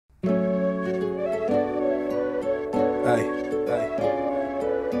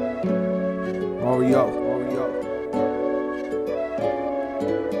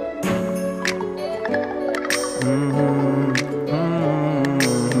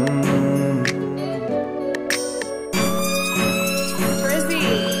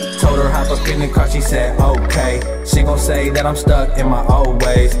up in the car, she said okay. She gon' say that I'm stuck in my old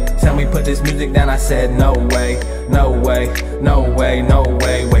ways. Tell me put this music down, I said no way. No way, no way, no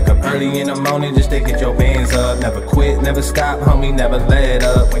way. Wake up early in the morning just to get your bands up. Never quit, never stop, homie, never let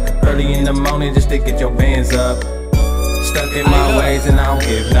up. Wake up early in the morning just to get your bands up. Stuck in my ways and I don't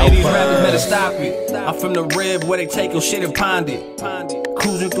give no fuck. These rappers better stop it. I'm from the rib where they take your shit and pond it.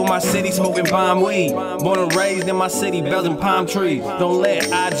 Cruising through my city, smoking bomb weed. Born and raised in my city, belting palm trees. Don't let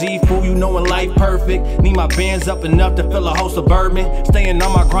IG fool you, knowing life perfect. Need my bands up enough to fill a whole suburban. Staying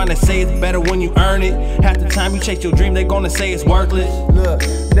on my grind, they say it's better when you earn it. Half the time you chase your dream, they gonna say it's worthless. Look,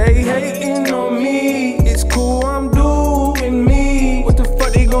 they hating on me. It's cool, I'm doing me. What the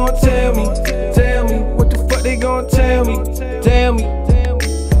fuck they gonna tell me? Tell me, what the fuck they gonna tell me? Tell me.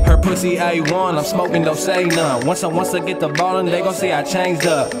 Her pussy A1, I'm smoking, don't say none. Once I get the ballin', they gon' say I changed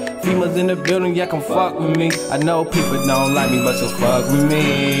up. Females in the building, yeah, come fuck with me. I know people don't like me, but just fuck with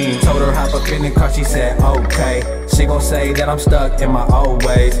me. Told her hop up in the car, she said okay. She gon' say that I'm stuck in my old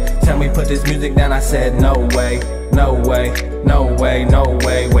ways. Tell me put this music down, I said no way. No way, no way, no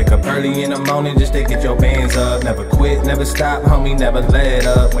way. Wake up early in the morning just to get your bands up. Never quit, never stop, homie, never let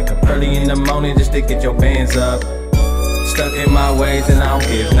up. Wake up early in the morning just to get your bands up. Stuck in my ways and I don't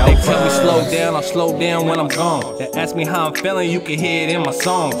give no fuck. They tell me slow down, I'll slow down when I'm gone. They ask me how I'm feeling, you can hear it in my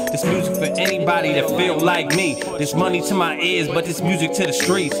song. This music for anybody that feel like me. This money to my ears, but this music to the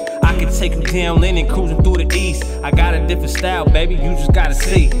streets. I can take you down Lennon, cruising through the east. I got a different style, baby, you just gotta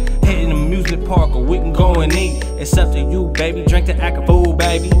see. Hitting the amusement park or we can go and eat. It's up to you, baby, drink to act a fool,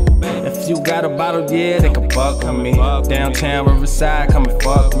 baby. If you got a bottle, yeah, they can fuck with me. Downtown Riverside, come and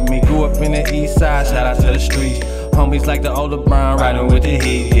fuck with me. Grew up in the east side, shout out to the streets. Homies like the older Brown, riding with the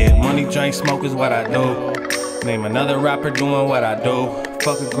heat. Yeah, money, drink, smoke is what I do. Name another rapper doing what I do.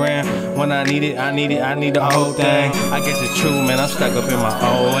 Fuck a gram, when I need it, I need the whole thing. I guess it's true, man, I'm stuck up in my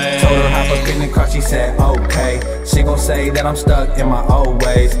old ways. Told her hop up in the car, she said okay. She gon' say that I'm stuck in my old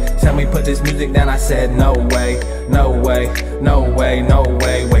ways. Tell me put this music down, I said no way. No way, no way, no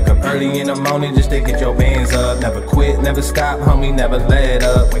way. Wake up early in the morning just to get your bands up. Never quit, never stop, homie, never let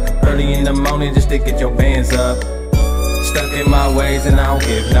up. Wake up early in the morning just to get your bands up. Stuck in my ways and I don't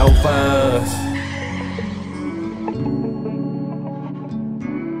give no fuss.